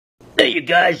Hey, you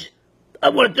guys, I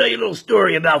want to tell you a little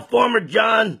story about Farmer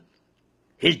John,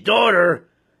 his daughter,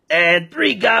 and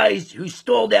three guys who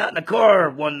stalled out in a car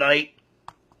one night.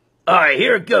 All right,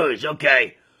 here it goes,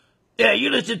 okay. Yeah, you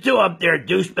listen to up there,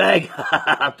 douchebag.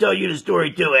 I'll tell you the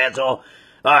story too, asshole.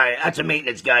 All right, that's a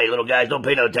maintenance guy, little guys. Don't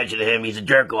pay no attention to him. He's a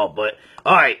jerk-off, but...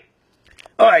 All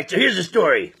right, so here's the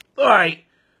story. All right,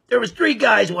 there was three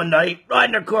guys one night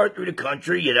riding their car through the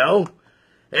country,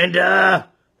 and,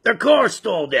 their car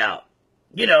stalled out.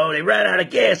 They ran out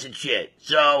of gas and shit.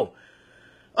 So,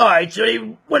 alright, so they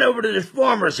went over to this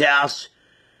farmer's house.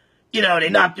 They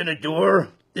knocked on the door.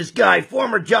 This guy,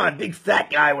 Farmer John, big fat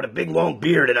guy with a big long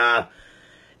beard, and,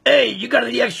 hey, you got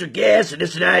any extra gas and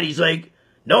this and that? He's like,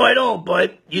 no, I don't,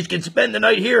 but you can spend the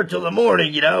night here till the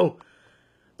morning,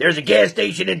 There's a gas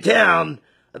station in town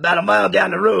about a mile down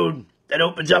the road that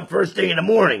opens up first thing in the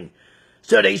morning.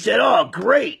 So they said, oh,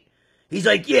 great. He's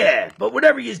like, yeah, but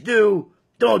whatever you do,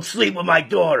 don't sleep with my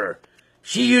daughter.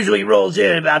 She usually rolls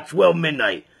in about 12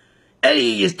 midnight.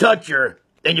 Any of you touch her,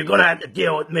 then you're going to have to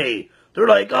deal with me. They're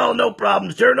like, oh, no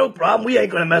problem, sir, no problem. We ain't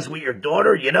going to mess with your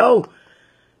daughter,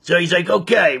 So he's like,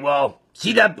 okay, well,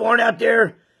 see that barn out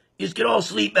there? You can all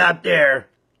sleep out there.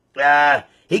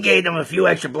 He gave them a few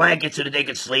extra blankets so that they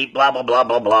could sleep, blah, blah, blah,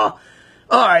 blah, blah.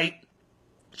 All right.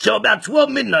 So about 12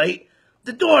 midnight,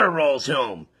 the daughter rolls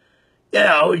home.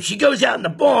 And she goes out in the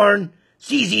barn,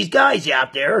 sees these guys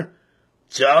out there.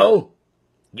 So,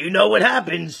 you know what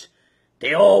happens.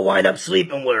 They all wind up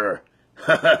sleeping with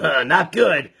her. Not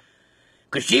good.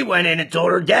 Because she went in and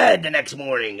told her dad the next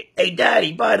morning, hey,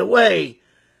 Daddy, by the way,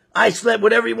 I slept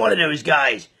with every one of those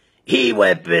guys. He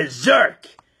went berserk.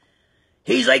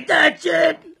 He's like, that's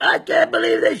it. I can't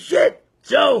believe this shit.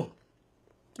 So,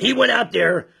 he went out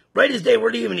there, right as they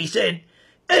were leaving, he said,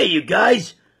 hey, you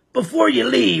guys, before you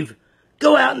leave,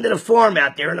 go out into the farm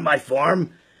out there, into my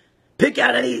farm. Pick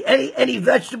out any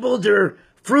vegetables or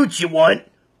fruits you want,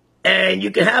 and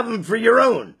you can have them for your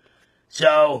own.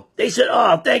 So they said,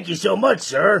 oh, thank you so much,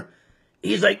 sir.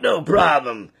 He's like, no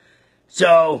problem.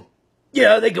 So,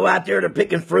 they go out there, they're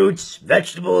picking fruits,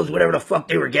 vegetables, whatever the fuck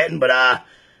they were getting, but,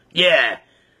 yeah.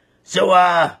 So,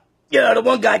 the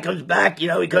one guy comes back,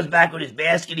 he comes back with his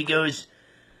basket, he goes,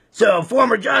 so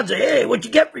Farmer John's like, hey, what'd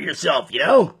you get for yourself,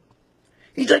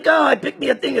 He's like, oh, I picked me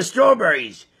a thing of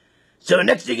strawberries. So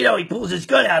next thing you know, he pulls his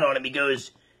gun out on him. He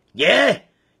goes, yeah?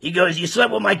 He goes, you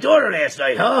slept with my daughter last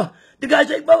night, huh? The guy's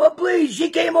like, Bubba, please, she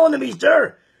came on to me,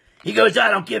 sir. He goes, I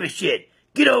don't give a shit.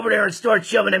 Get over there and start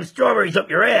shoving them strawberries up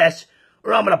your ass,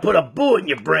 or I'm going to put a bullet in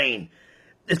your brain.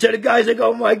 And so the guy's like,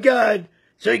 oh, my God.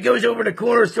 So he goes over to the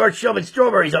corner and starts shoving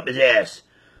strawberries up his ass.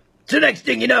 So next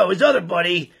thing you know, his other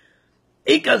buddy,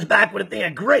 he comes back with a thing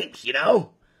of grapes,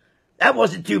 That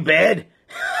wasn't too bad.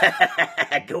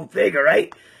 Go figure,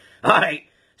 right? All right.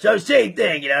 So same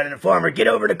thing, and the farmer, get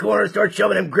over the corner and start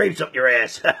shoving them grapes up your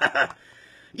ass.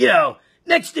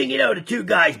 Next thing you know, the two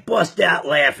guys bust out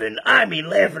laughing. I mean,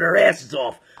 laughing their asses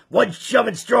off. One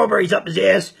shoving strawberries up his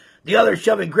ass, the other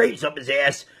shoving grapes up his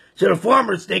ass. So the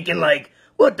farmer's thinking like,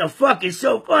 what the fuck is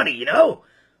so funny,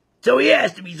 So he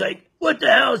asked him, he's like, what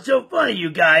the hell is so funny,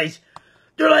 you guys?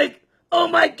 They're like, oh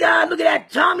my God, look at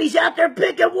that. Tommy's out there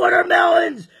picking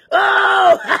watermelons.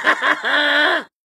 Oh!